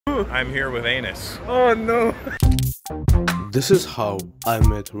no! I'm here with Anus. Oh no! This is how I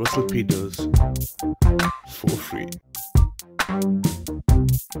met Russel Peters for free.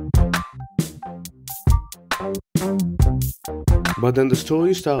 But then the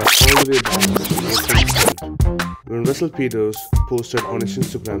story starts all the way back to April 10th, when Russel Peters posted on his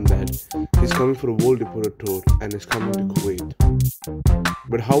Instagram that he's coming for a World Deported Tour and is coming to Kuwait.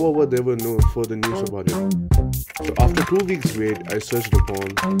 But however, there were no further news about it. So after 2 weeks wait, I searched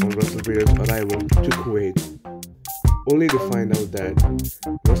upon Russel Peters' arrival to Kuwait, only to find out that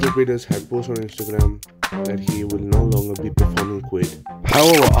Russel Peters had posted on Instagram that he will no longer be performing in Kuwait.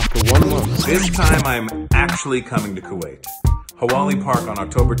 However, after 1 month, This time I'm actually coming to Kuwait. Hawali Park on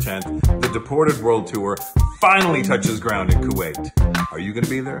October 10th, the Deported World Tour finally touches ground in Kuwait. Are you going to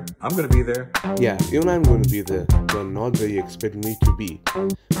be there? I'm going to be there. yeah, even I'm going to be there, but not where you expect me to be,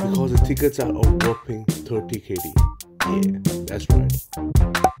 because the tickets are a whopping 30 KD. Yeah, that's right.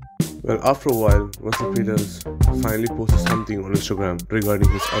 Well, after a while, Russel Peters finally posted something on Instagram regarding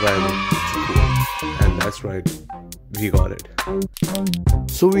his arrival to Kuwait, and that's right, we got it.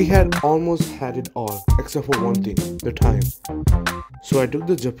 So we had almost had it all, except for one thing, the time. So I took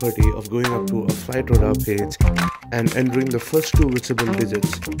the jeopardy of going up to a flight radar page and entering the first 2 visible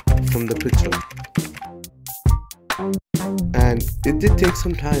digits from the picture. And it did take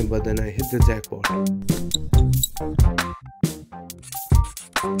some time, but then I hit the jackpot.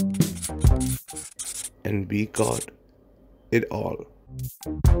 And we got it all.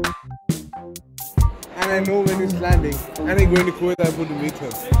 And I know when he's landing, and I'm going to Kuwait, I'm going to meet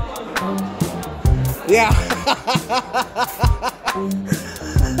him. Yeah!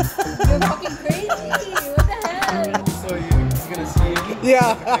 You're fucking crazy! What the hell? So he's gonna see him?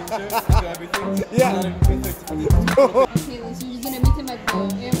 Yeah! Everything? Yeah! Okay, so you're gonna meet him at the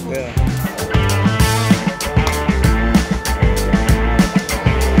airport? Yeah.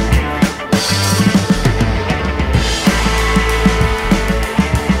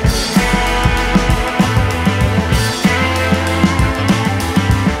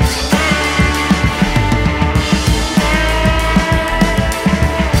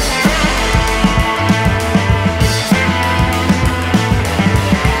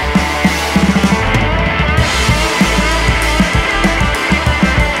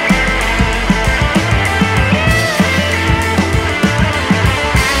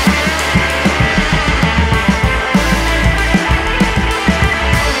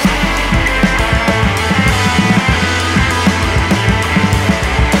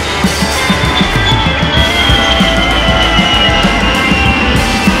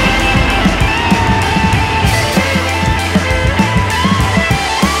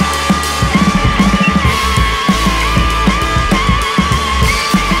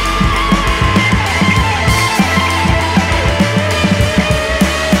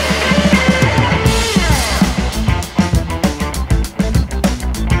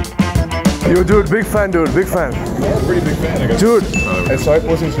 Yo, dude, big fan, dude, big fan. Pretty big fan, I guess. Dude, I saw it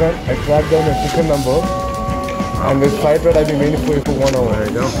posting Instagram, I tracked down your ticket number, and this flight ride I've been waiting for you for 1 hour. There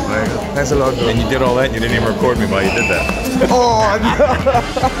you go. There you go. Thanks a lot, dude. And you did all that and you didn't even record me while you did that. Oh, no.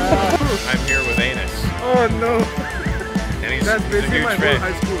 I'm here with Anus. Oh, no. And he's, That's he's a basically huge my fan.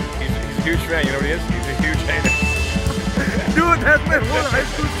 whole high school. He's a huge fan. You know what he is? He's a huge Anus. Dude, that's my whole high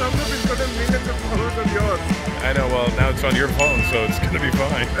school summed up in certain millions of followers of yours. I know, well, now it's on your phone, so it's going to be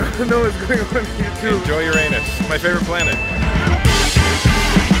fine. No, it's going on YouTube. Enjoy your Anus. My favorite planet.